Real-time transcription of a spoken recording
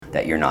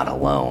that you're not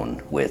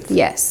alone with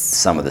Yes.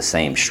 some of the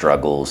same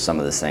struggles, some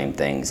of the same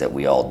things that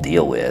we all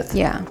deal with.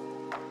 Yeah.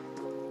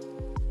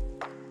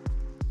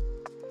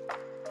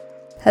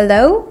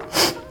 Hello,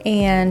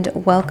 and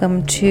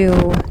welcome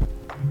to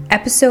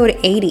episode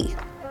 80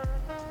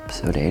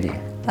 Episode 80.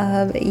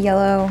 of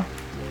Yellow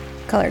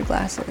Colored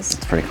Glasses.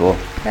 It's pretty cool.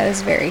 That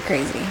is very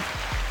crazy.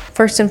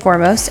 First and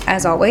foremost,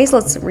 as always,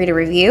 let's read a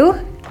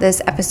review.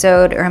 This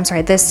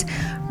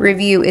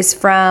review is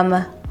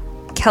from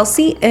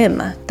Kelsey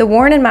M. The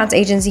Warren and Mounts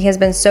Agency has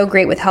been so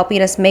great with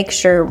helping us make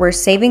sure we're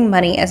saving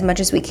money as much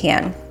as we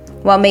can,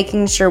 while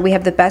making sure we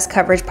have the best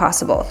coverage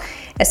possible,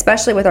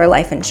 especially with our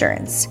life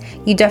insurance.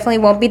 You definitely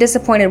won't be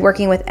disappointed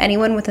working with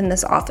anyone within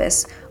this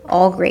office.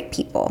 All great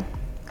people.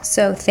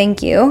 So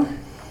thank you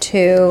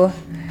to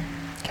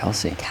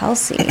Kelsey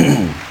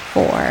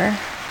for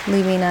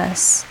leaving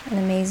us an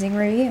amazing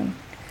review.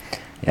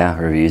 Yeah,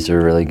 reviews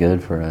are really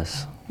good for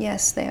us.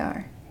 Yes, they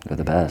are. They're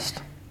the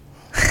best.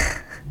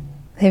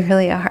 They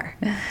really are.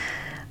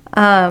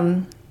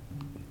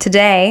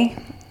 Today,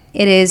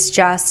 it is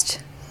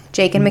just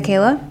Jake and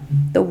Mikayla,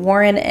 the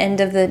Warren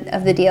end of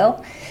the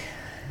deal.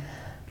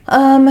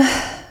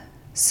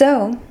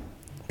 So,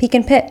 peak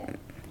and pit.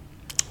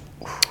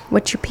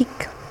 What's your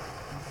peak?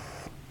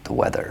 The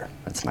weather.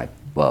 That's my,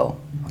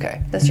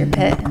 okay. That's your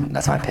pit.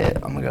 That's my pit.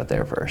 I'm gonna go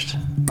there first.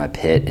 My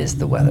pit is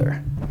the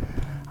weather.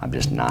 I'm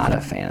just not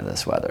a fan of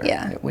this weather.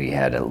 Yeah. We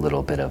had a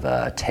little bit of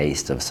a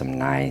taste of some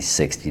nice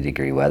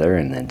 60-degree weather,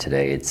 and then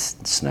today it's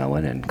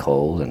snowing and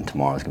cold, and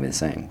tomorrow's gonna be the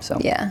same. So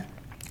Yeah.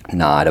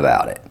 not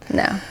about it.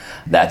 No.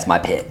 That's my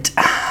pit.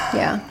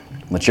 Yeah.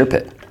 What's your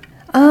pit?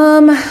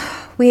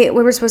 We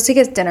were supposed to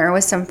get dinner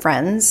with some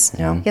friends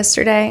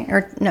yesterday,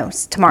 or no,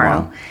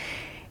 tomorrow. Wow.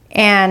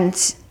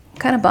 And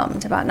kind of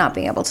bummed about not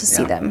being able to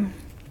see them.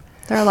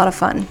 They're a lot of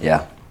fun.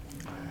 Yeah.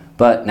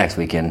 But next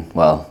weekend,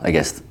 well, I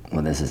guess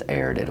when this is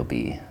aired, it'll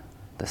be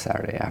the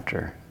Saturday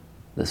after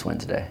this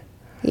Wednesday.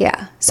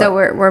 Yeah. So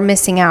we're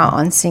missing out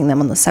on seeing them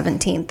on the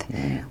 17th.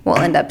 We'll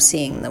end up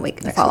seeing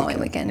the following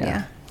weekend.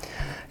 Yeah.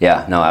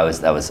 Yeah. No, I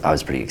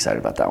was pretty excited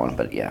about that one,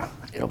 but yeah,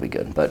 it'll be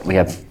good. But we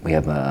actually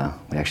have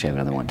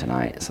another one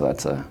tonight, so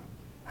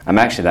I'm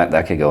actually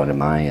that could go into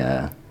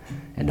my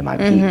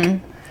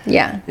peak.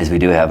 Yeah. Is we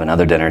do have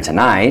another dinner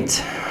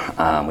tonight,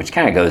 which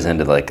kind of goes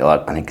into like a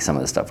lot. I think some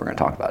of the stuff we're going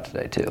to talk about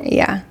today too.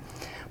 Yeah.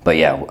 But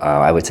yeah,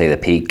 I would say the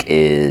peak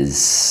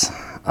is,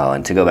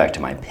 and to go back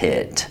to my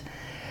pit,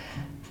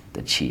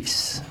 the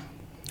Chiefs.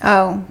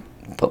 Oh.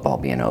 Football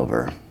being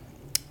over.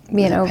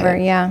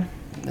 Yeah.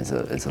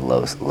 It's a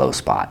low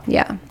spot.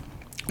 Yeah.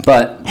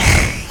 But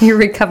You're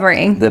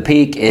recovering. the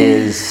peak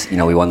is,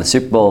 we won the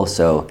Super Bowl,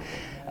 so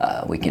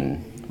we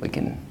can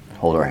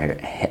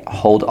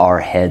hold our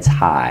heads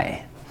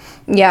high.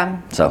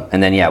 Yeah. So,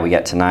 and then we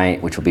got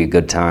tonight, which will be a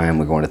good time.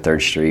 We're going to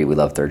 3rd Street. We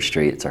love 3rd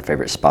Street. It's our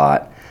favorite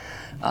spot.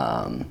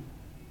 So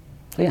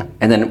yeah,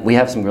 and then we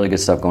have some really good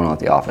stuff going on at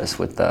the office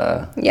with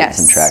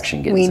some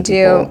traction, getting some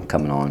people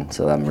coming on.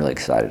 So I'm really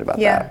excited about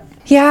that.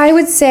 Yeah, I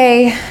would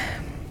say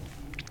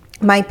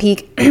my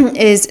peak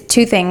is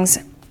 2 things.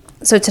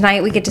 So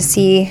tonight we get to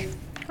see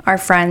our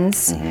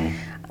friends.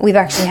 We've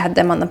actually had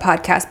them on the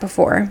podcast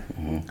before,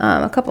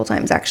 a couple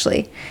times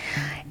actually.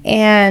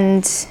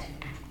 And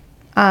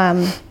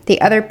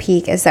the other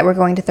peak is that we're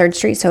going to 3rd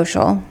Street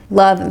Social.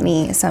 Love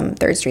me some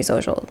 3rd Street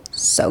Social.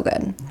 So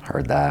good.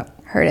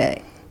 Heard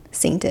it.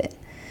 Synced it.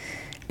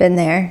 Been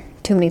there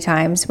too many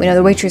times. We know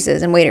the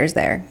waitresses and waiters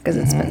there because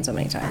it's been so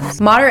many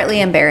times. Moderately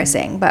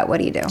embarrassing, but what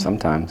do you do?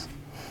 Sometimes.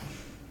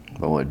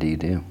 But what do you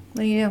do?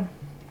 What do you do?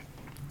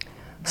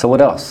 So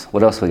what else?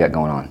 What else we got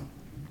going on?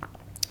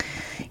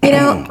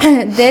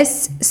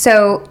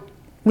 So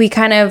we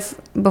kind of,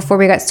 before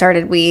we got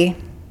started, we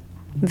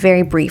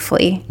very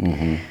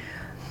briefly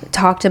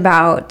talked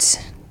about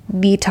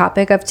the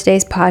topic of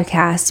today's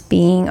podcast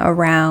being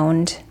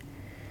around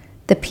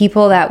the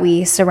people that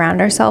we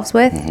surround ourselves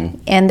with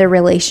and the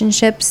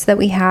relationships that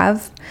we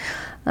have.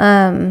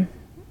 And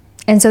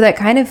so that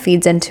kind of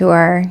feeds into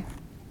our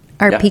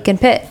peak and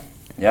pit.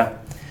 Yeah.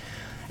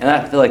 And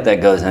I feel like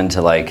that goes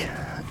into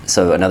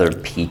so another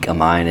peak of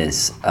mine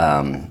is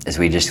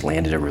we just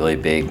landed a really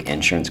big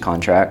insurance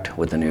contract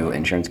with a new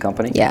insurance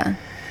company. Yeah.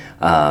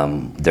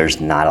 There's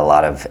not a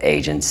lot of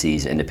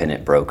agencies,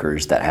 independent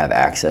brokers that have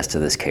access to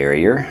this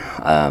carrier.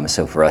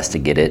 So for us to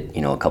get it,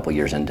 a couple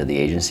years into the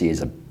agency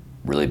is a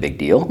really big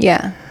deal.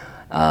 Yeah.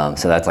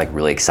 So that's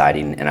really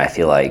exciting. And I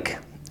feel like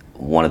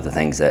one of the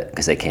things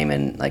because they came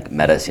in,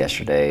 met us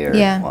yesterday,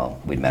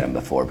 well, we'd met them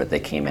before, but they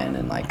came in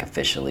and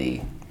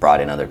officially brought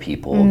in other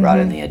people, brought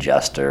in the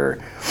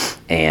adjuster.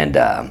 And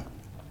I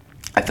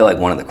feel like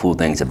one of the cool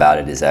things about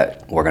it is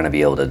that we're going to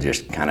be able to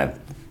just kind of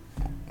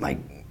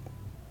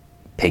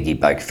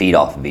feed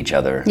off of each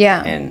other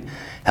and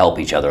help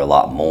each other a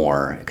lot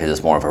more because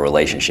it's more of a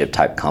relationship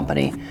type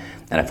company.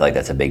 And I feel like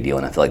that's a big deal.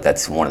 And I feel like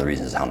that's one of the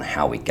reasons on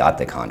how we got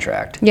the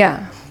contract.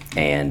 Yeah.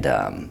 And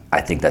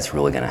I think that's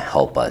really going to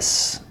help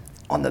us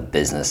on the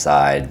business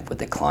side, with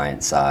the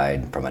client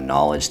side, from a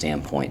knowledge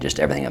standpoint, just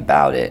everything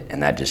about it.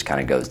 And that just kind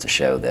of goes to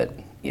show that,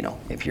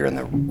 if you're in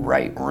the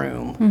right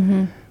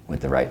room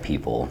with the right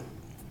people,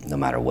 no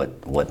matter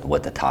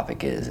what the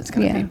topic is, it's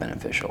going to be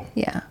beneficial.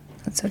 Yeah,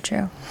 that's so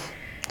true.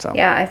 So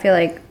yeah, I feel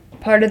like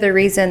part of the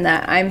reason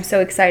that I'm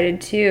so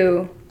excited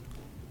to,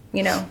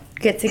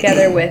 get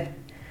together with,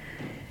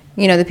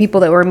 the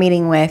people that we're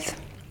meeting with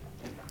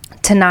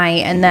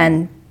tonight, and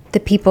then the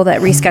people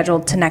that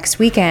rescheduled to next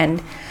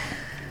weekend,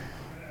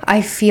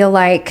 I feel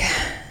like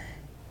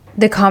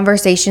the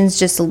conversations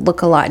just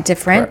look a lot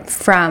different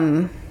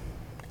from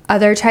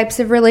other types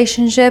of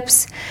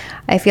relationships.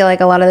 I feel like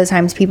a lot of the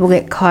times people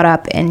get caught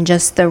up in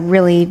just the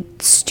really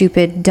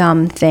stupid,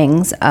 dumb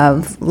things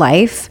of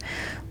life,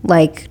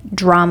 like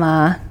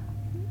drama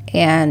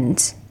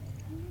and,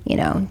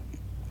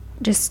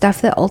 just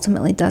stuff that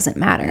ultimately doesn't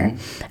matter.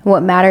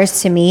 What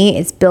matters to me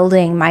is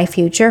building my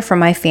future for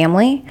my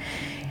family.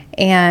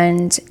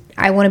 And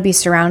I want to be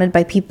surrounded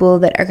by people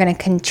that are going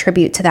to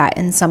contribute to that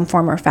in some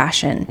form or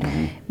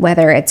fashion,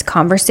 whether it's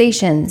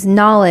conversations,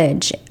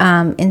 knowledge,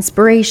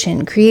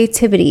 inspiration,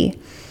 creativity,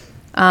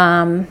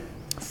 finances,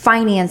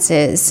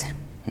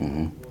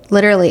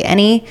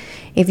 literally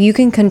if you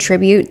can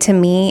contribute to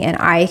me and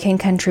I can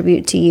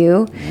contribute to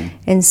you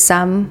in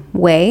some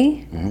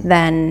way,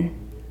 then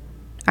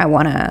I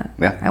want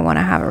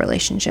to have a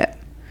relationship.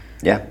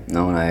 Yeah,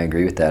 no, and I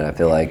agree with that. I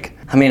feel like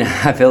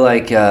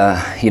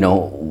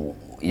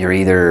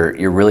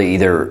you're really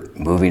either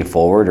moving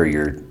forward or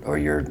you're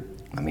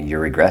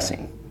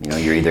regressing.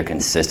 You're either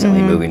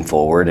consistently moving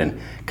forward and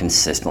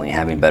consistently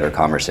having better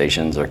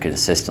conversations or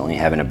consistently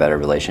having a better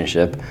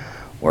relationship,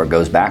 or it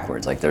goes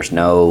backwards. Like there's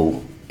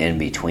no in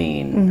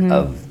between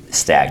of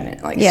stagnant.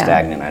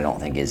 Stagnant I don't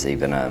think is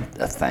even a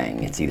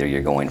thing. It's either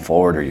you're going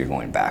forward or you're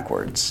going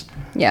backwards.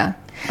 Yeah.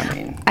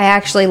 I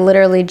actually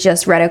literally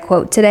just read a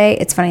quote today.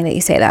 It's funny that you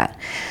say that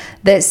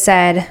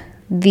said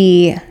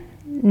the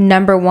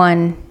number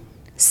one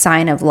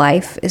sign of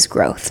life is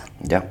growth.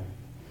 Yeah.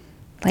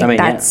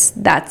 That's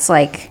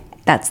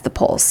the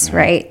pulse,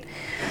 right?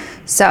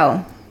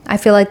 So I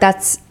feel like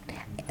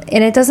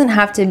and it doesn't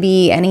have to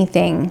be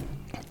anything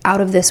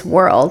out of this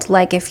world.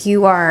 Like if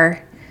you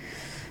are,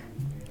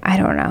 I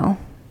don't know,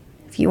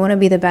 if you want to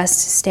be the best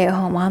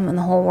stay-at-home mom in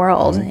the whole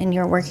world and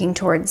you're working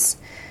towards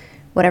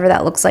whatever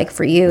that looks like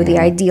for you, the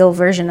ideal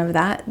version of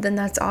that, then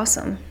that's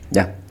awesome.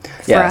 Yeah.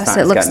 For us,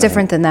 it looks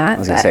different than that. I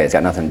was going to say, it's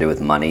got nothing to do with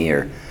money,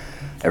 or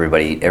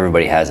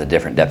everybody has a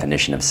different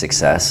definition of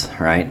success,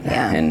 right?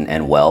 Yeah.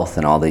 And wealth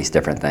and all these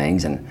different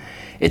things. And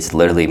it's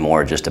literally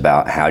more just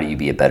about how do you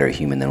be a better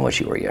human than what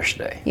you were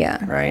yesterday?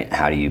 Yeah. Right?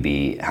 How do you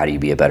be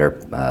a better,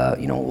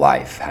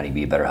 wife? How do you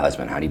be a better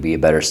husband? How do you be a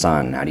better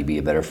son? How do you be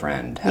a better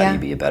friend? How do you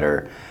be a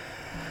better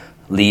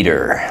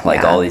leader?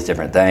 All these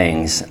different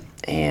things.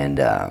 And,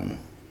 a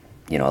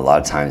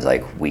lot of times,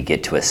 we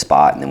get to a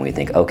spot and then we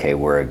think, okay,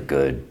 we're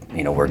good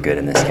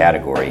in this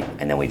category,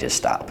 and then we just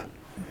stop.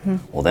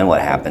 Well, then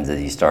what happens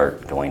is you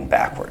start going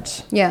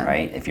backwards. Yeah.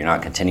 Right? If you're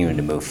not continuing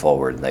to move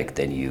forward,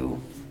 then you're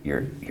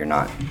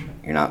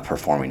not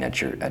performing at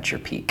your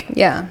peak.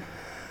 Yeah.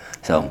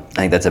 So I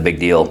think that's a big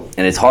deal,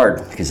 and it's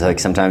hard because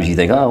sometimes you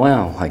think, oh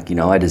wow,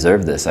 I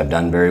deserve this. I've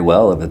done very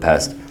well over the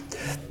past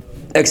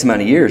X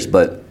amount of years,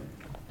 but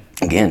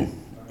again,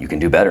 you can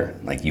do better.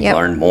 You've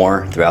learned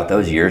more throughout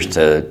those years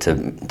to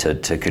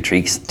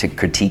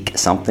critique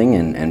something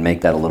and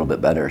make that a little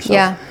bit better. So,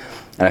 and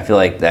I feel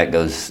like that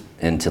goes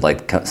into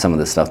some of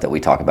the stuff that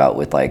we talk about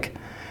with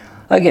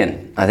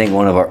again, I think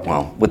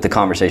with the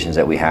conversations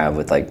that we have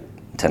with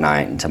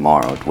tonight and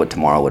tomorrow, what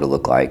tomorrow would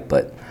look like.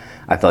 But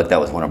I feel like that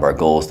was one of our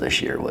goals this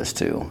year, was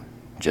to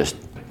just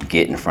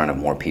get in front of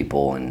more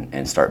people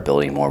and start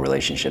building more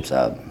relationships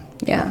up.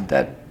 Yeah.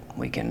 That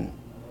we can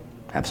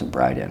have some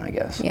pride in, I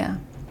guess. Yeah.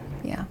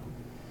 Yeah.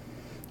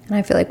 And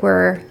I feel like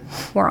we're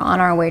on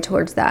our way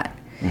towards that.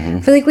 I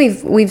feel like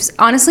we've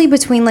honestly,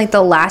 between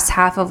the last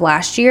half of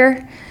last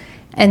year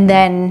and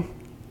then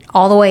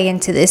all the way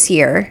into this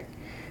year,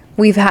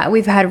 we've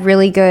had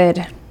really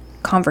good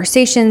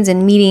conversations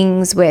and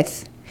meetings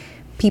with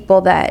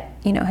people that,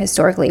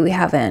 historically we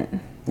haven't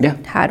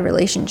had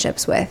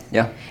relationships with.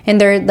 Yeah. And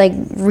they're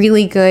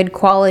really good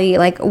quality.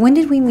 When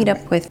did we meet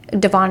up with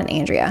Devon and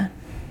Andrea?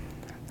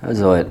 That was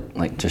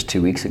just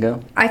 2 weeks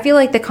ago? I feel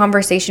like the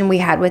conversation we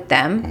had with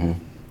them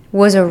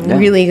was a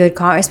really good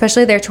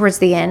especially there towards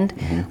the end.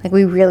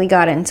 We really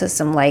got into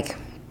some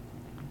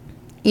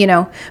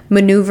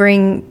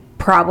maneuvering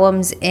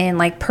problems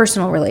in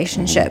personal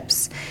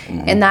relationships.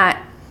 And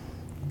that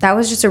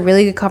was just a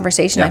really good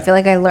conversation. Yeah. I feel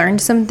like I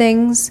learned some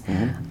things.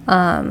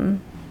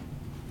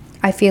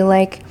 I feel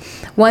like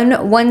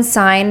one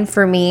sign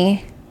for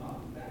me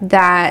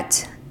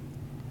that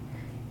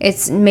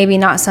it's maybe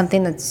not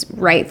something that's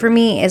right for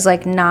me is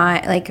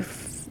not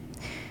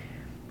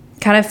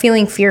kind of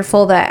feeling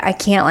fearful that I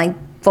can't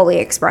fully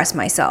express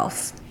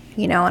myself,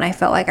 and I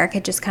felt like I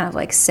could just kind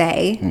of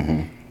say,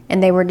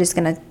 and they were just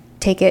going to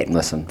take it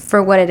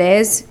for what it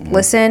is,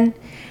 listen,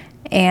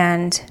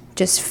 and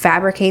just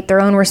fabricate their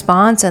own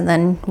response, and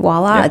then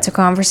voila, it's a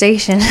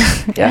conversation.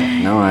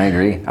 Yeah, no, I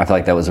agree. I feel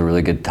like that was a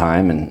really good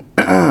time, and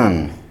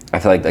I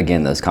feel like,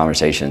 again, those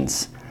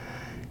conversations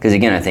because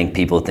again, I think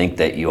people think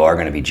that you are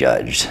going to be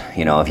judged.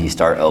 You know, if you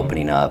start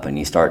opening up and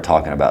you start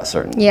talking about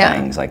certain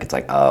things, like it's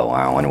like, oh,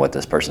 I wonder what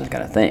this person's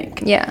going to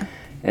think. Yeah.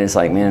 And it's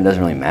like, man, it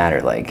doesn't really matter.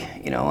 Like,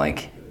 you know,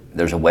 like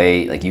there's a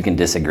way, like you can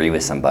disagree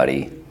with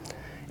somebody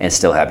and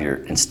still have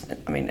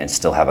and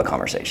still have a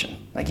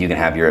conversation. Like you can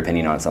have your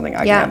opinion on something, I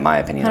can have my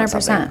opinion 100%.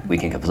 On something. We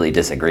can completely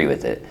disagree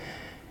with it,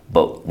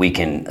 but we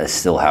can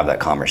still have that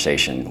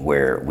conversation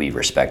where we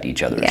respect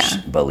each other's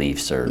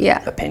beliefs or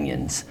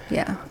opinions.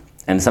 Yeah.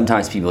 And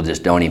sometimes people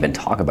just don't even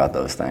talk about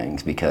those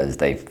things because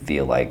they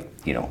feel like,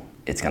 you know,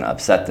 it's going to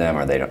upset them,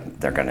 or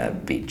they're going to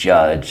be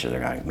judged, or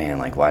they're going, man,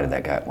 like, why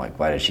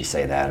did she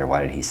say that, or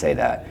why did he say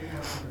that?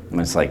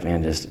 And it's like,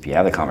 man, just if you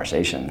have the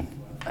conversation,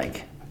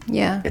 like,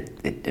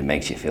 it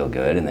makes you feel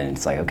good, and then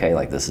it's like, okay,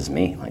 like this is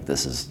me, like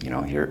this is, you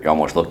know, you're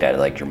almost looked at it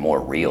like you're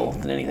more real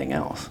than anything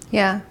else.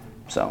 Yeah.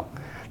 So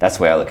that's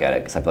the way I look at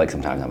it, because I feel like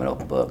sometimes I'm an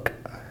open book.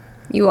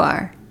 You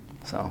are.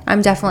 So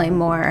I'm definitely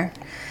more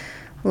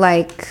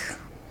like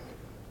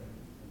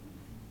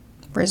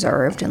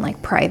reserved and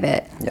like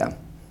private. Yeah.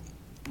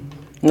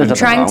 I'm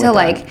trying to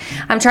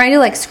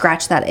like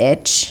scratch that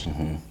itch,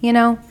 you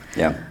know?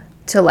 Yeah.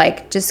 To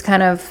like just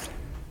kind of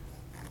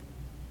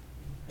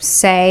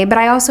say, but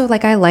I also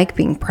like, I like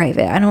being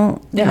private. I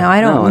don't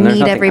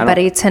need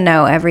everybody to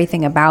know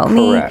everything about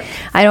me.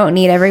 I don't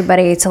need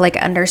everybody to like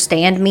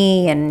understand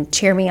me and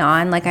cheer me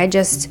on. Like I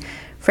just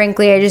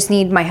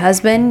need my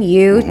husband,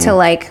 you, to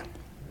like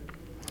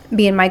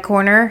be in my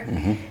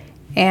corner,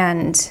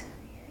 and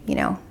you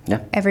know,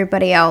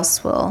 everybody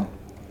else will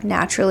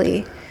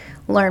naturally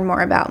learn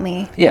more about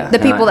me. Yeah. The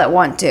people that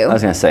want to. I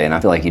was going to say, and I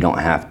feel like you don't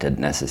have to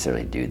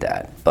necessarily do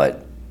that,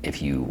 but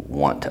if you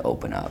want to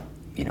open up,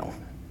 you know,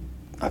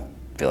 I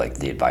feel like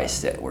the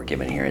advice that we're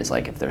giving here is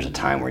like, if there's a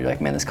time where you're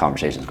like, man, this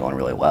conversation's going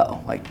really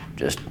well, like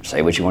just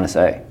say what you want to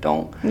say.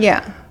 Don't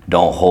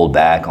hold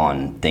back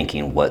on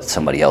thinking what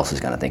somebody else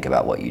is going to think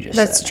about what you just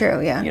said. That's true.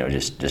 Yeah. You know,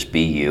 just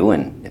be you.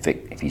 And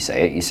if you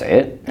say it, you say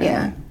it.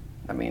 And,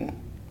 I mean,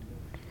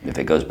 if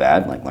it goes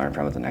bad, like learn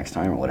from it the next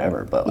time or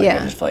whatever. But like, I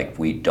just feel like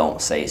we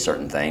don't say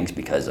certain things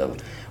because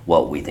of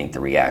what we think the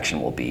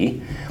reaction will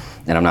be.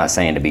 And I'm not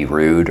saying to be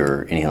rude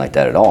or anything like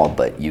that at all,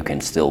 but you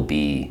can still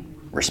be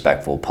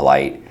respectful,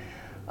 polite,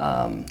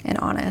 and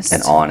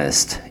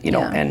honest. You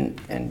know,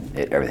 and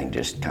everything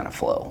just kind of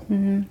flow.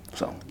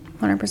 So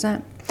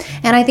 100%.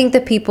 And I think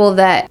the people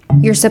that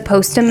you're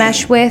supposed to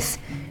mesh with,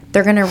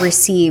 they're going to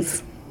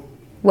receive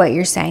what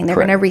you're saying. They're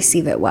going to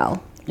receive it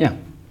well. Yeah.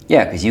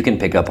 Yeah, because you can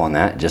pick up on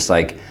that. Just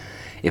like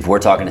if we're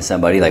talking to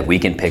somebody, like we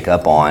can pick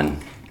up on,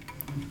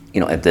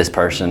 you know, if this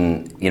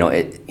person, you know,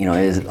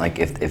 is like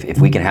if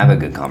we can have a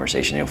good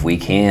conversation, if we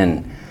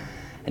can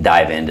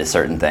dive into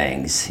certain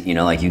things, you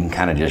know, like you can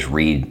kind of just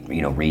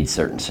read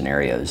certain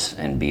scenarios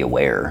and be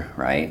aware,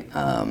 right?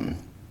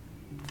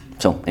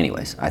 So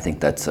anyways, I think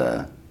that's,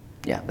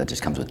 that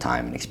just comes with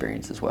time and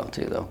experience as well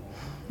too, though.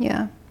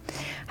 Yeah.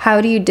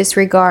 How do you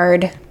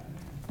disregard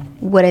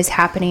what is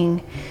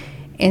happening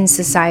in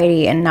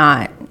society and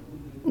not,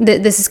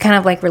 this is kind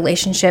of like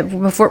relationship.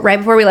 Right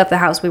before we left the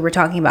house, we were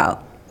talking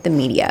about the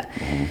media.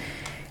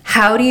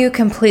 How do you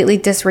completely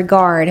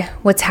disregard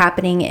what's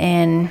happening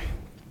in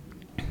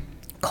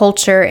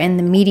culture and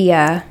the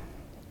media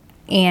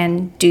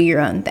and do your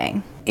own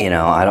thing? You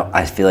know,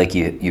 I feel like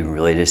you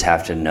really just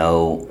have to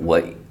know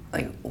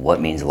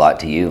what means a lot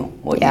to you,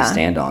 what you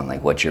stand on,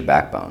 like what's your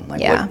backbone,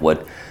 like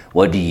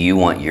what do you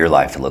want your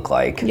life to look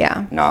like?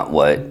 Not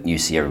what you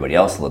see everybody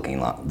else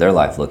their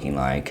life looking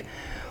like,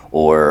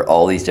 or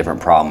all these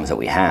different problems that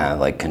we have.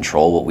 Like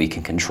control what we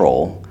can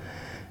control.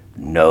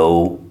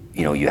 Know,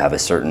 you know, you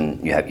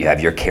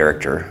have your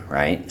character,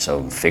 right?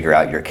 So figure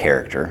out your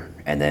character,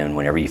 and then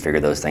whenever you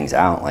figure those things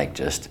out, like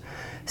just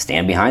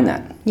stand behind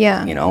that.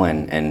 Yeah. You know,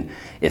 and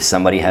if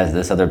somebody has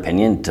this other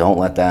opinion, don't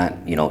let that,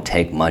 you know,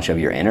 take much of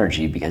your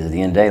energy, because at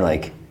the end of the day,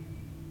 like,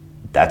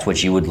 that's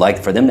what you would like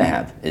for them to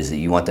have, is that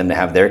you want them to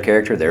have their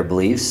character, their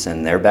beliefs,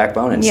 and their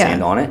backbone, and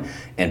stand on it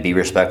and be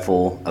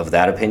respectful of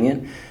that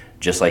opinion,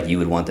 just like you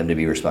would want them to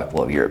be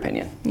respectful of your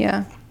opinion.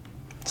 Yeah.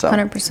 So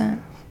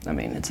 100%. I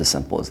mean, it's as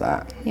simple as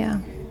that.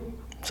 Yeah.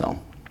 So,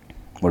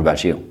 what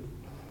about you?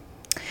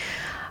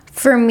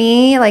 For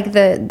me, like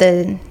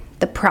the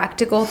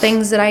practical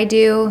things that I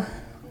do,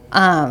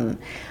 I'm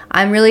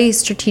really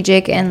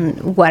strategic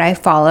in what I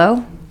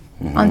follow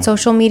on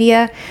social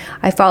media.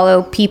 I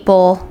follow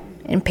people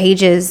and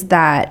pages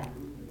that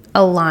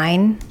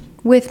align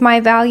with my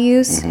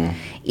values,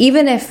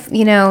 even if,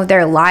 you know,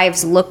 their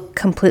lives look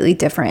completely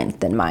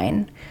different than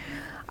mine.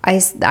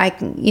 I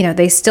you know,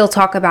 they still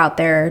talk about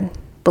their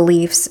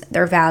beliefs,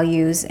 their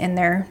values, and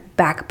their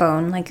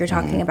backbone, like you're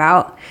talking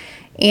about.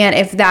 And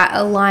if that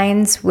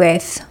aligns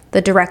with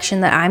the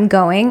direction that I'm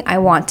going, I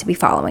want to be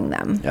following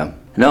them. Yeah.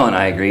 No, and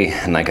I agree.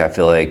 And like, I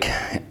feel like,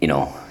 you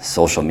know,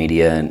 social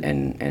media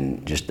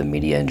and just the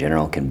media in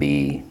general can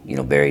be, you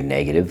know, very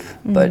negative,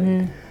 but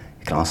it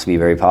can also be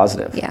very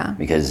positive. Yeah.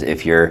 Because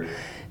if you're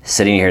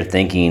sitting here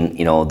thinking,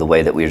 the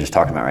way that we were just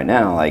talking about right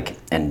now, like,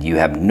 and you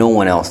have no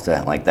one else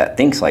that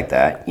thinks like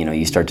that,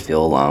 you start to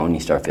feel alone. You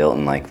start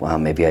feeling like, well,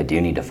 maybe I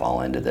do need to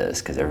fall into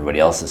this because everybody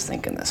else is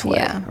thinking this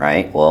way,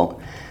 right? Well,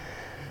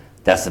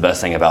 that's the best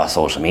thing about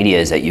social media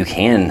is that you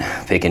can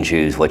pick and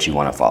choose what you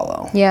want to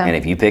follow. Yeah. And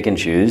if you pick and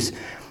choose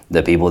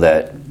the people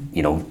that,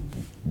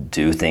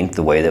 do think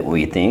the way that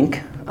we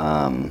think,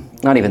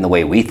 not even the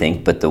way we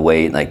think, but the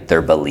way, like,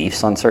 their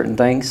beliefs on certain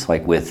things,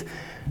 like with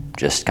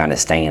just kind of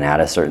staying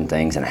out of certain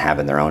things and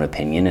having their own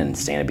opinion and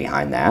standing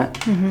behind that.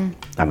 Mm-hmm.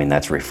 I mean,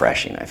 that's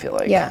refreshing, I feel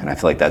like. Yeah. And I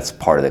feel like that's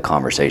part of the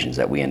conversations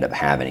that we end up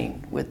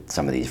having with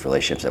some of these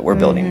relationships that we're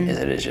building, is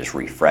it is just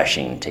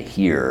refreshing to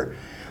hear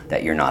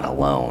that you're not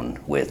alone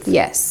with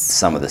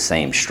some of the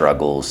same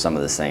struggles, some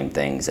of the same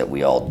things that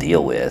we all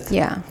deal with.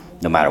 Yeah.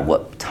 No matter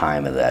what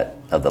time of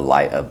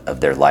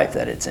their life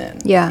that it's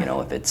in.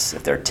 Yeah.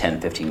 If they're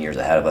 10, 15 years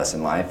ahead of us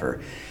in life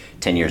or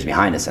 10 years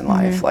behind us in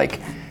life, like,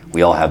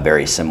 we all have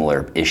very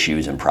similar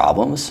issues and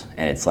problems,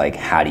 and it's like,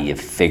 how do you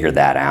figure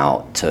that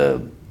out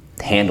to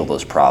handle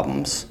those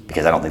problems?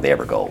 Because I don't think they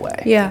ever go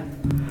away. Yeah.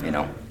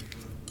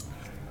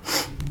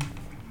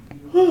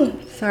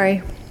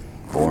 Sorry.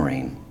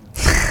 Boring.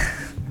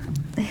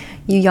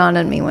 You yawned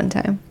on me one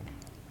time.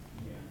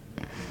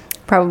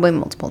 Probably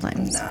multiple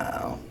times.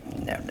 No.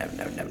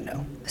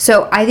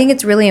 So I think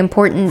it's really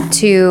important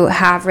to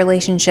have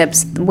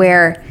relationships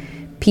where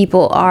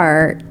people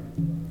are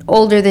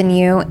older than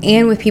you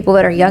and with people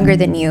that are younger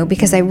than you,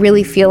 because I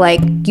really feel like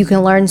you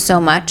can learn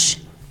so much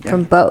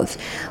from both.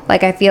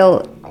 Like, I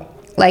feel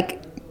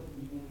like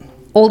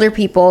older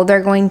people,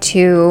 they're going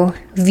to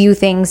view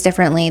things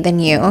differently than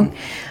you.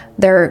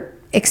 Their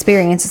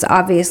experience is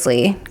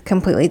obviously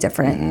completely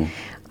different.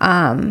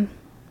 And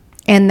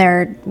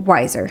they're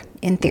wiser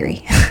in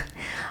theory.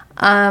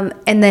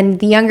 And then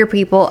the younger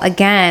people,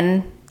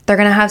 again, they're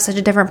going to have such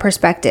a different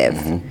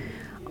perspective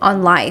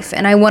on life.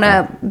 And I want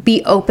to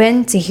be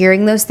open to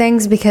hearing those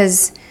things,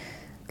 because,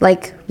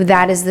 like,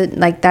 that's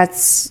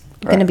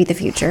going to be the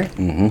future.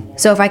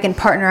 So if I can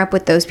partner up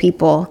with those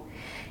people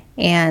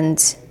and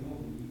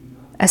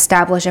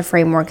establish a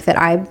framework that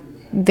I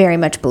very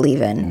much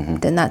believe in,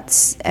 then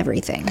that's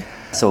everything.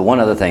 So one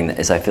other thing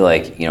is, I feel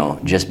like,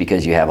 just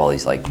because you have all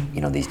these, like,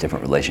 these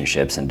different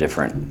relationships and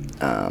different,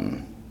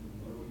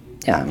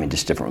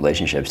 just different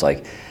relationships,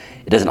 like,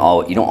 you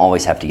don't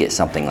always have to get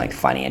something like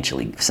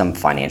some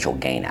financial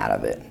gain out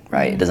of it,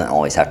 right? It doesn't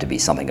always have to be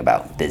something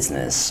about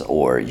business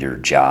or your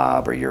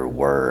job or your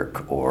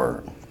work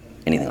or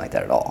anything like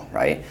that at all,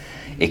 right?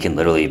 It can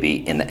literally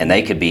be, and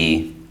they could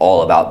be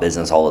all about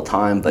business all the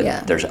time,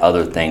 but there's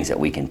other things that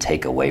we can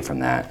take away from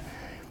that,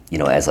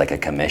 as like a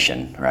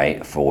commission,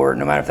 right? For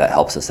no matter if that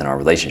helps us in our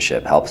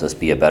relationship, helps us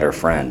be a better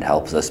friend,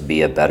 helps us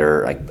be a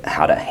better, like,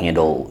 how to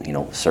handle,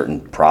 certain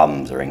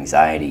problems or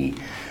anxiety,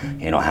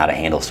 how to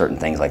handle certain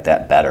things like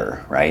that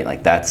better, right?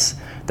 Like,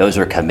 those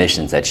are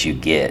commissions that you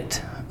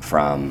get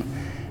from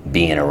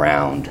being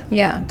around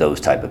those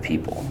type of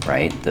people,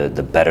 right? The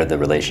better the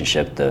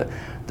relationship, the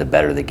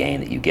better the gain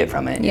that you get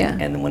from it. Yeah.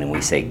 And when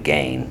we say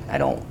gain, I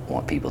don't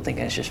want people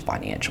thinking it's just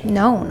financial.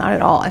 No, not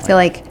at all. I feel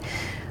like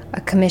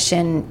a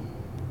commission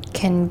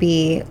can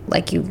be,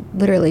 like you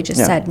literally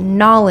just said,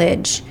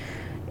 knowledge,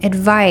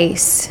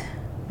 advice,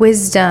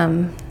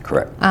 wisdom.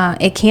 Correct.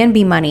 It can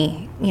be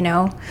money,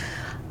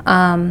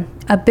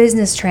 a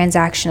business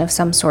transaction of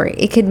some sort.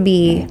 It could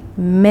be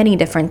many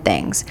different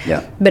things.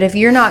 Yeah. But if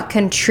you're not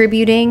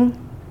contributing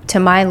to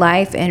my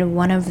life in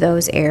one of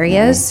those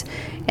areas,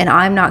 and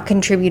I'm not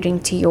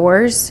contributing to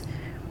yours,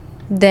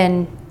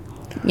 then,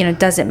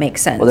 does it make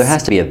sense? Well, there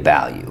has to be a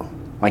value.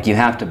 Like, you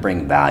have to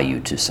bring value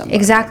to somebody.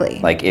 Exactly.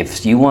 Like,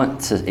 if you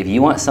want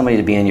somebody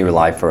to be in your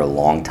life for a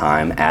long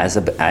time,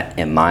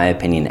 in my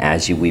opinion,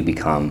 we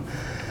become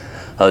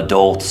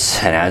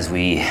adults and as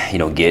we,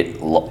 get,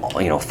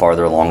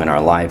 farther along in our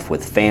life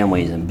with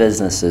families and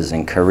businesses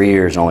and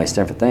careers and all these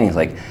different things,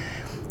 like,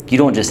 you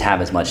don't just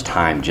have as much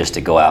time just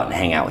to go out and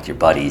hang out with your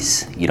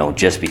buddies,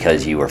 just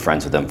because you were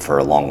friends with them for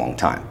a long, long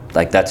time.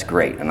 Like, that's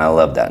great, and I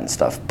love that and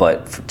stuff.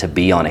 But to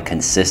be on a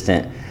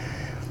consistent,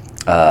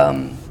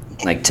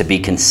 to be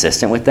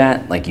consistent with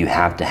that, like, you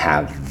have to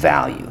have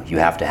value. You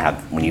have to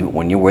have,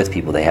 when you're with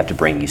people, they have to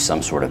bring you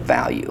some sort of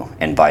value,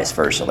 and vice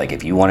versa. Like,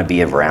 if you want to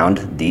be around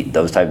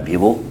those type of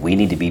people, we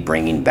need to be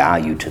bringing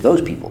value to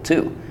those people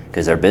too,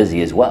 because they're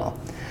busy as well.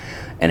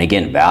 And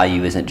again,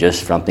 value isn't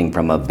just something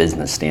from a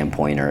business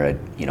standpoint or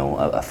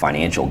a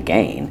financial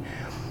gain.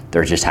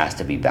 There just has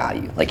to be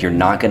value. Like, you're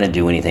not going to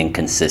do anything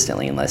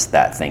consistently unless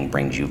that thing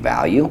brings you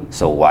value.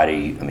 So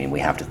we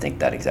have to think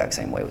that exact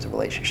same way with a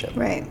relationship.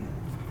 Right.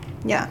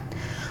 Yeah.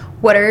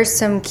 What are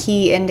some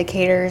key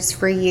indicators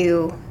for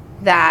you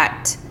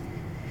that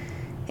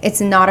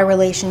it's not a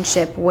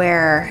relationship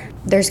where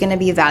there's going to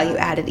be value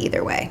added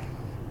either way?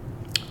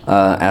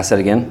 Ask that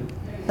again.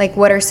 Like,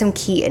 what are some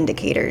key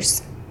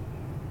indicators?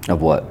 Of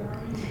what?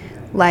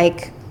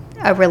 Like,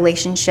 a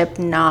relationship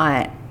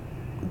not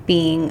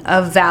being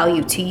of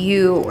value to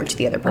you or to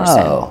the other person.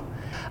 Oh.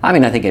 I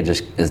mean, I think it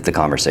just is the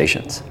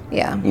conversations.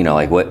 Yeah. You know,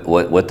 like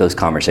what those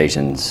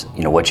conversations,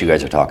 you know, what you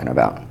guys are talking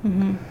about.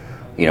 Mm-hmm.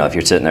 You know, if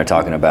you're sitting there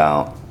talking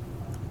about,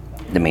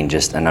 I mean,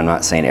 just, and I'm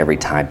not saying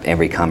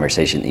every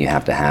conversation that you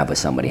have to have with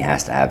somebody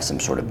has to have some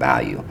sort of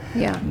value.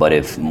 Yeah. But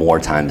if more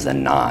times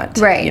than not,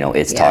 right. you know,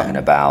 it's talking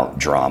about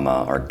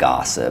drama or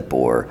gossip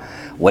or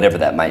whatever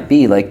that might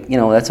be, like, you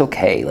know, that's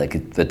okay.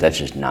 Like, but that's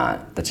just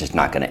not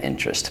going to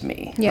interest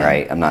me. Yeah.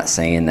 Right. I'm not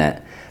saying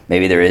that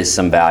maybe there is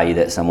some value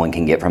that someone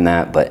can get from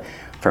that, but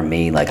for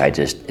me, like,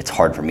 it's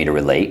hard for me to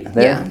relate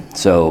there. Yeah.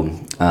 So,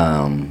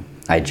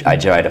 I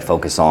try to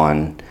focus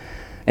on,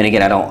 and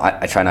again,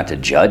 I try not to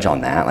judge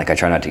on that. Like, I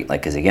try not to,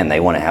 like, because again, they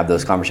want to have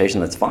those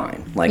conversations, that's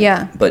fine. Like,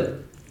 yeah.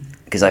 But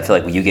because I feel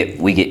like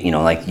we get, you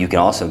know, like, you can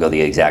also go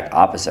the exact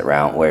opposite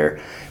route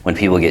where when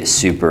people get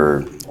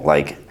super,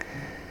 like,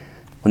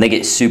 when they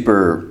get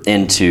super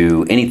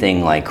into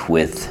anything like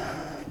with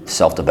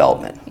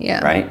self-development,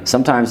 yeah. Right?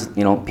 Sometimes,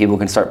 you know, people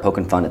can start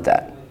poking fun at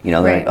that. You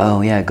know, they're like,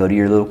 oh yeah, go to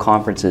your little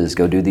conferences,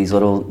 go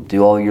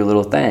do all your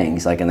little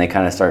things. Like, and they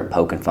kind of start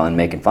poking fun,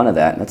 making fun of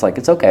that. And it's like,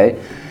 it's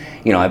okay.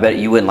 You know, I bet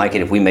you wouldn't like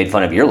it if we made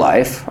fun of your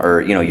life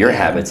or, you know, your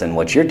habits and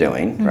what you're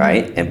doing, mm-hmm.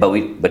 right? And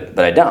but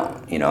I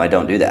don't, you know, I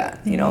don't do that,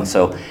 mm-hmm. you know.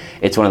 So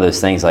it's one of those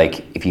things,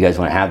 like, if you guys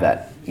want to have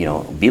that, you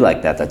know, be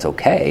like that, that's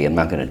okay. I'm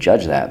not going to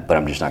judge that, but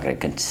I'm just not going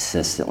to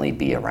consistently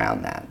be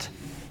around that.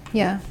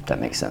 Yeah. If that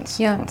makes sense.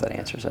 Yeah. I don't know if that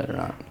answers that or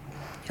not.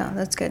 Yeah,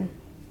 that's good.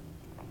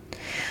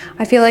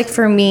 I feel like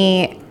for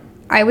me,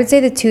 I would say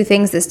the two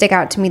things that stick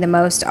out to me the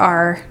most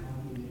are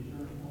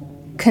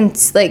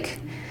constant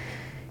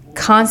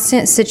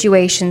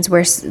situations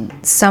where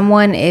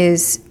someone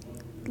is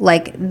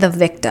like the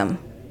victim.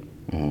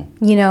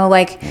 Mm-hmm. You know,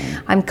 like,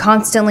 mm-hmm. I'm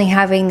constantly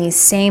having these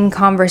same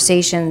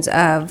conversations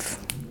of,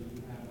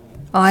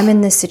 oh, I'm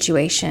in this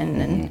situation,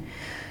 and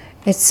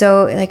mm-hmm. it's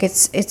so, like,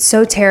 it's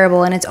so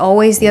terrible, and it's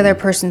always the other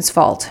person's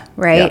fault,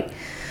 right?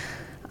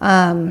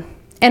 Yeah.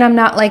 And I'm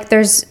not, like,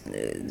 there's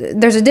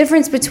a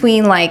difference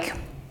between, like,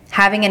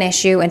 having an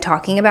issue and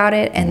talking about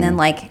it, and mm-hmm. then,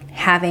 like,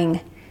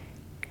 having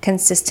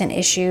consistent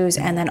issues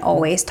and then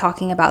always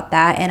talking about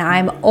that, and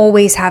I'm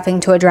always having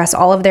to address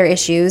all of their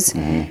issues.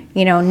 Mm-hmm.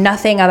 You know,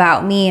 nothing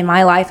about me and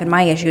my life and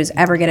my issues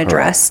ever get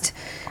addressed.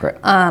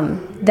 Correct.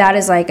 That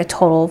is like a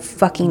total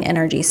fucking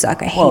energy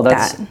suck. I hate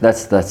that.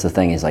 That's the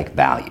thing, is like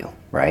value,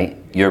 right?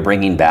 You're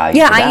bringing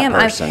value to that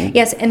person.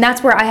 Yes, and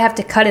that's where I have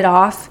to cut it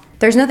off.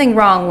 There's nothing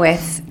wrong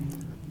with,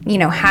 you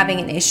know,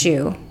 having an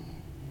issue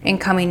and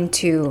coming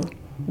to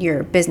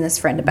your business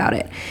friend about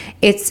it.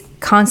 It's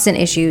constant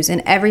issues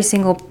in every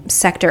single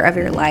sector of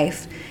your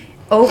life,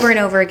 over and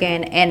over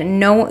again, and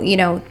you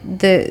know,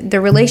 the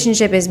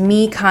relationship is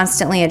me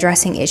constantly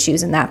addressing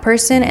issues in that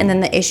person, and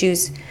then the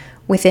issues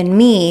within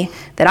me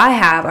that I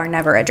have are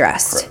never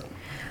addressed.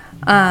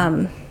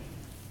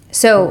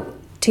 So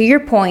to your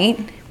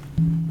point,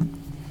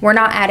 we're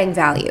not adding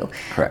value.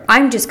 Correct.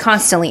 I'm just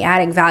constantly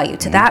adding value to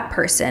mm-hmm. that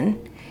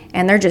person,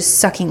 and they're just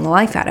sucking the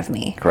life out of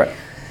me. Correct.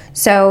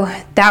 So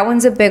that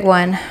one's a big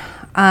one.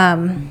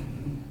 And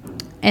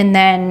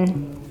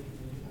then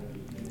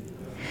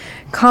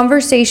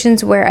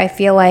conversations where I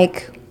feel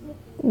like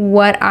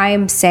what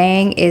I'm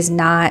saying is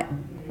not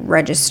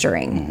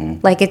registering. Mm-hmm.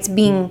 Like, it's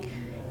being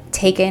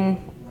taken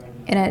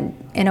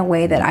in a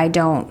way that I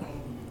don't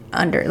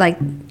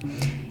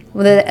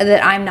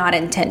that I'm not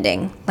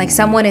intending. Like, mm-hmm.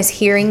 someone is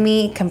hearing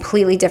me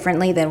completely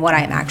differently than what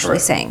I'm actually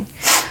saying.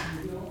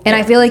 And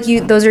I feel like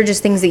those are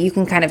just things that you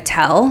can kind of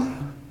tell.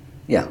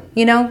 Yeah.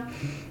 You know?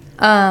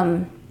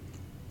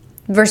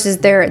 Versus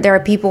there are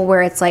people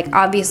where it's like,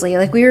 obviously,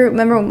 like,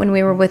 remember when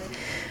we were with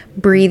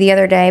Bree the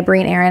other day,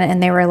 Bree and Aaron,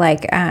 and they were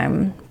like,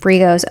 Bree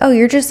goes, oh,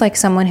 you're just like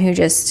someone who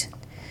just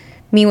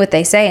mean what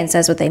they say and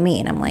says what they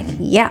mean. I'm like,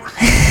 yeah.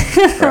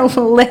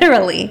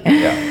 Literally.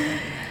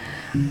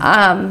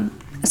 Yeah.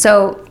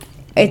 So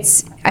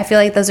I feel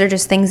like those are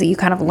just things that you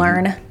kind of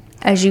learn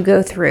as you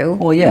go through.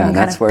 Well, yeah, and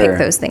that's kind of where, pick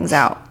those things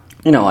out.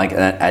 You know, like,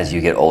 as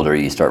you get older,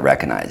 you start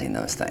recognizing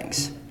those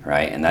things,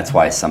 right? And that's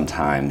why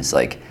sometimes,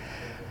 like,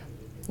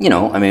 you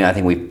know, I mean, I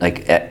think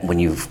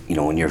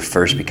when you're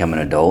first become an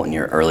adult in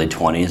your early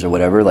 20s or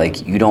whatever,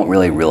 like, you don't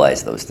really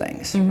realize those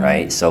things, mm-hmm.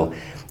 right? So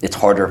it's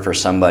harder for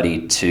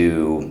somebody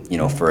to, you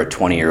know, for a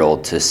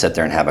 20-year-old to sit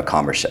there and have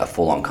a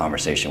full-on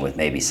conversation with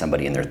maybe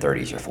somebody in their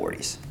 30s or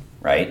 40s,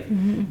 right?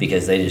 Mm-hmm.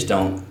 Because they just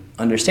don't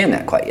understand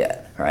that quite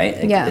yet, right?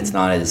 It's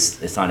not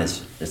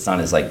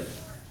as like,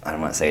 I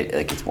don't want to say,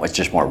 like, it's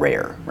just more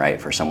rare, right,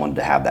 for someone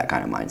to have that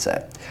kind of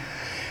mindset.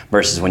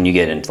 Versus when you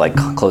get into, like,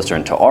 closer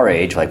into our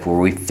age, like, where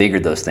we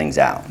figured those things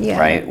out,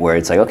 right? Where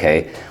it's like,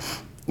 okay,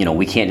 you know,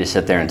 we can't just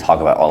sit there and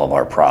talk about all of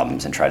our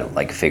problems and try to,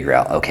 like, figure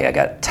out, okay, I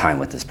got time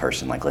with this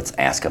person, like, let's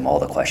ask them all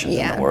the questions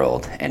in the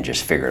world and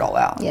just figure it all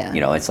out. Yeah. You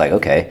know, it's like,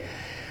 okay,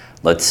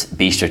 let's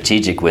be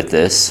strategic with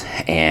this,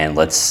 and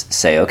let's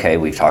say, okay,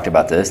 we've talked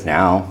about this,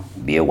 now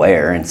be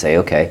aware and say,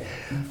 okay,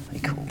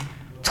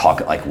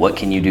 talk, like, what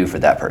can you do for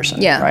that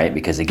person, right?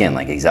 Because again,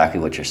 like, exactly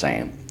what you're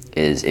saying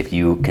is, if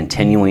you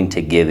continuing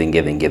to give and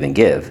give and give and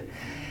give,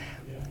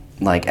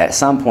 like at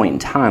some point in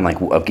time, like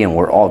again,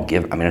 we're all I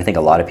mean, I think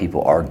a lot of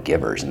people are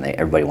givers, and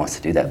everybody wants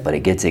to do that, but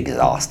it gets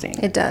exhausting.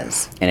 It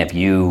does. And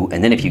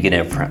then if you get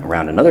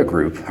around another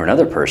group or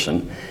another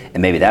person,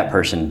 and maybe that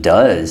person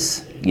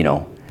does,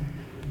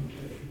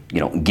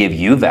 give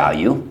you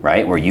value,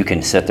 right? Where you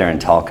can sit there and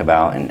talk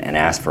about and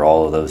ask for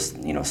all of those,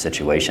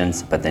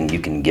 situations, but then you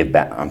can give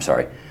back. I'm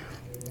sorry.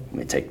 Let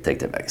me take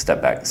that back,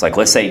 step back. It's like,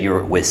 let's say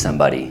you're with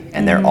somebody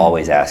and they're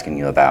always asking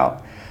you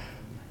about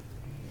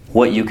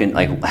what you can,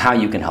 like how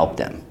you can help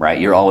them, right?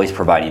 You're always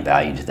providing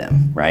value to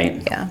them,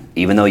 right? Yeah.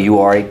 Even though you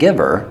are a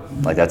giver,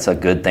 like that's a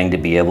good thing to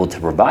be able to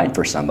provide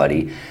for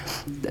somebody.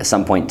 At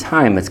some point in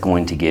time, it's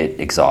going to get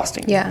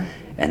exhausting. Yeah.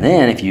 And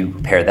then if you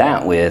pair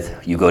that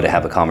with, you go to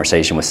have a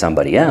conversation with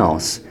somebody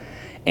else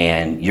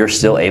and you're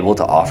still able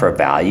to offer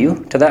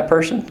value to that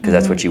person because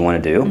that's what you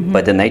want to do,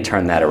 but then they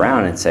turn that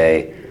around and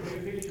say,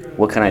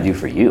 what can I do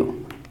for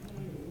you?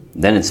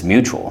 Then it's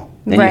mutual.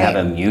 Then you have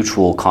a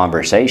mutual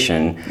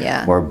conversation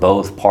where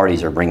both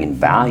parties are bringing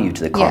value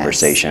to the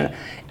conversation.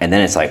 And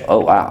then it's like, oh,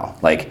 wow.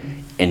 Like,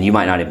 and you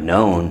might not have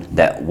known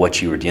that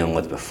what you were dealing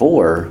with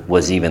before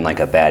was even like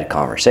a bad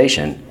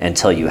conversation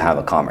until you have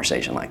a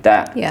conversation like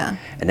that. Yeah.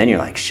 And then you're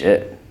like,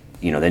 shit.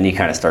 Then you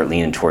kind of start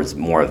leaning towards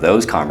more of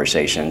those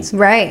conversations.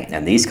 Right.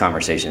 And these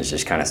conversations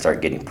just kind of start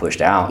getting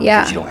pushed out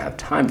because you don't have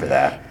time for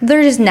that.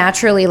 They're just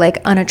naturally like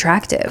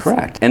unattractive.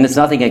 Correct. And it's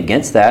nothing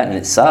against that, and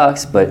it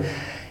sucks, but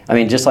I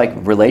mean, just like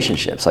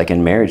relationships, like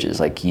in marriages,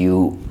 like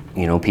people,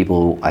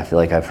 I feel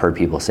like I've heard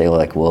people say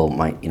like, well,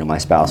 my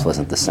spouse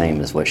wasn't the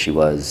same as what she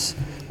was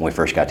when we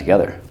first got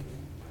together.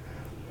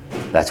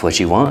 That's what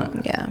you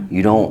want. Yeah.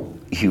 You're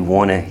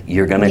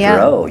going to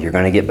grow, you're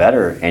going to get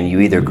better, and you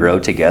either grow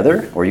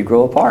together or you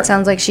grow apart.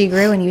 Sounds like she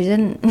grew and you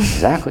didn't.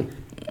 Exactly.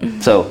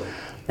 So,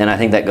 and I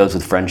think that goes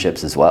with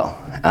friendships as well,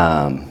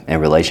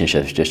 and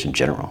relationships just in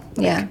general.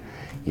 Yeah.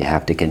 You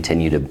have to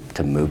continue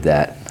to move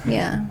that,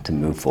 to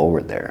move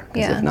forward there.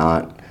 Because if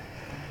not,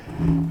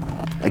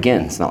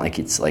 again, it's not like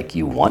it's like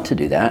you want to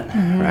do that,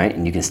 right?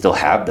 And you can still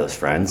have those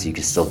friends, you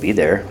can still be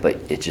there, but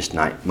it just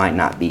might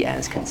not be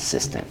as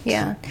consistent.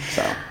 Yeah.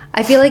 So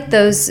I feel like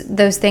those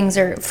things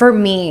are, for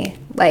me,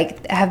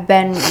 like have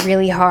been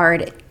really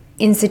hard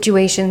in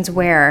situations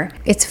where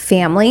it's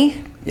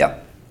family.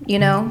 Yep. Family's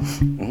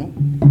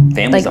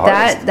like the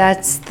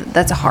hardest.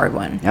 That's a hard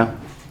one. Yeah.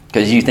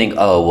 Because you think,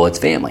 oh, well, it's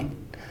family.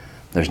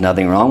 There's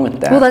nothing wrong with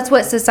that. Well, that's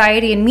what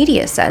society and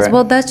media says. Correct.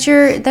 Well, that's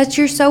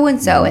your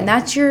so-and-so, and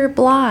that's your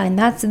blah, and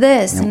that's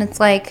this, and it's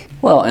like...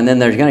 Well, and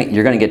then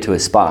you're gonna get to a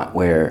spot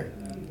where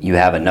you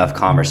have enough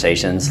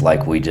conversations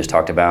like we just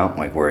talked about,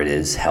 like where it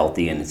is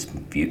healthy and it's,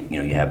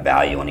 you have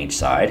value on each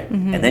side,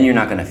 and then you're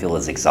not gonna feel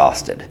as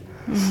exhausted.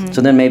 So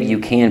then maybe you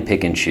can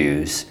pick and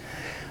choose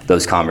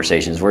those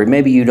conversations where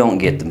maybe you don't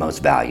get the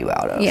most value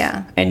out of.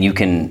 Yeah. And you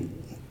can...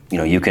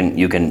 you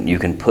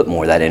can put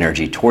more of that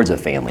energy towards a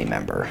family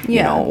member,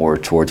 or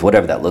towards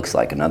whatever that looks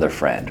like, another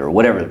friend or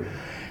whatever.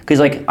 Because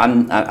like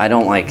I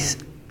don't like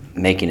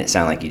making it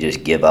sound like you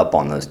just give up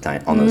on those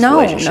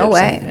relationships. No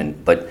way.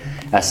 But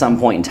at some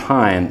point in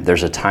time,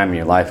 there's a time in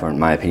your life, or in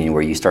my opinion,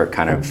 where you start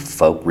kind of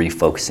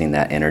refocusing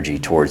that energy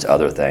towards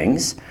other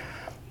things.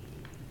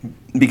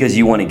 Because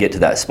you want to get to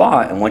that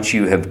spot, and once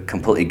you have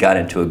completely got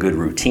into a good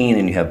routine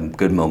and you have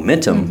good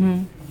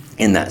momentum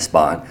in that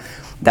spot,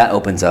 that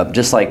opens up,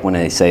 just like when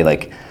they say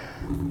like,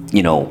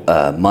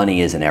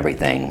 money isn't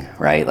everything,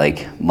 right?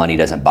 Like money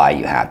doesn't buy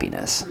you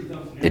happiness.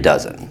 It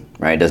doesn't,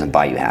 right? It doesn't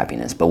buy you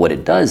happiness. But what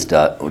it does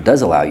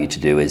allow you to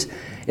do is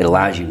it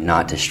allows you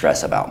not to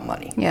stress about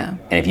money. Yeah.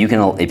 And if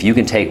you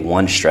can take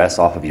one stress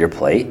off of your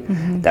plate,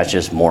 that's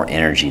just more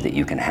energy that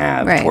you can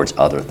have towards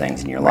other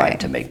things in your life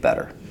to make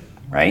better,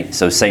 right?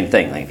 So same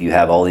thing, like if you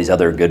have all these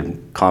other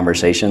good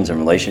conversations and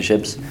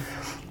relationships,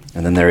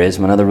 and then there is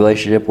another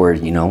relationship where,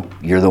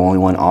 you're the only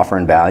one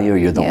offering value, or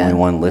you're the only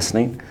one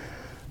listening.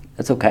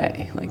 That's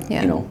okay. Like,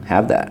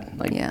 have that.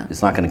 Like,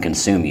 it's not going to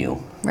consume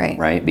you. Right.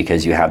 Right?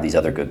 Because you have these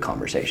other good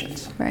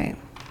conversations. Right.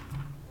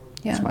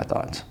 Yeah. That's my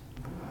thoughts.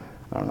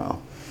 I don't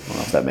know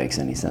if that makes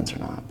any sense or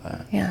not,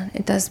 but. Yeah,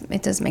 it does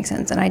make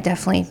sense. And I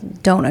definitely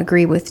don't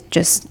agree with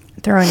just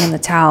throwing in the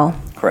towel.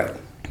 Correct.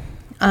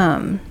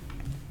 Yeah.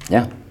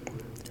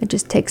 It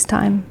just takes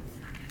time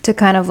to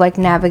kind of like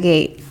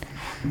navigate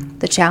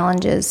the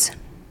challenges,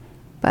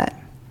 but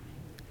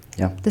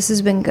this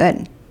has been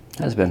good.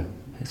 It's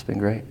been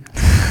great.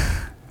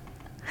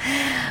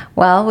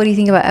 Well, what do you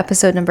think about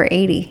episode number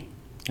 80?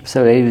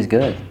 Episode 80 was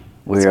good.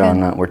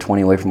 We're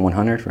 20 away from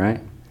 100, right?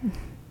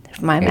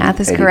 If my math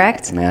is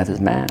correct. Math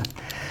is math.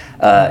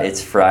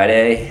 It's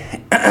Friday.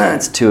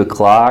 It's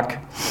 2:00.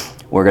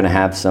 We're gonna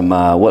have some.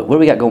 What do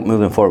we got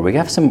moving forward? We're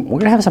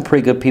gonna have some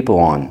pretty good people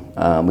on.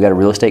 We got a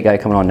real estate guy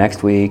coming on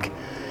next week.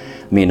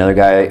 Me and another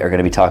guy are going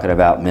to be talking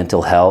about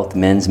mental health,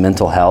 men's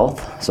mental health.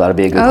 So that'll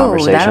be a good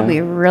conversation. That'll be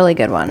a really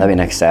good one. That'll be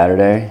next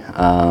Saturday.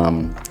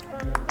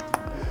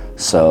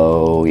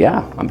 So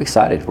yeah, I'm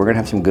excited. We're going to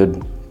have some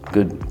good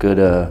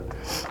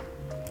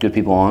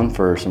people on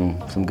for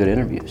some good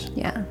interviews.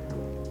 Yeah.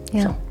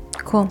 Yeah. So,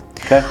 Cool.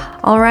 Okay.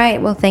 All right.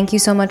 Well, thank you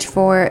so much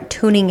for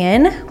tuning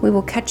in. We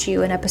will catch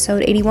you in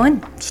episode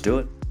 81. Let's do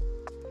it.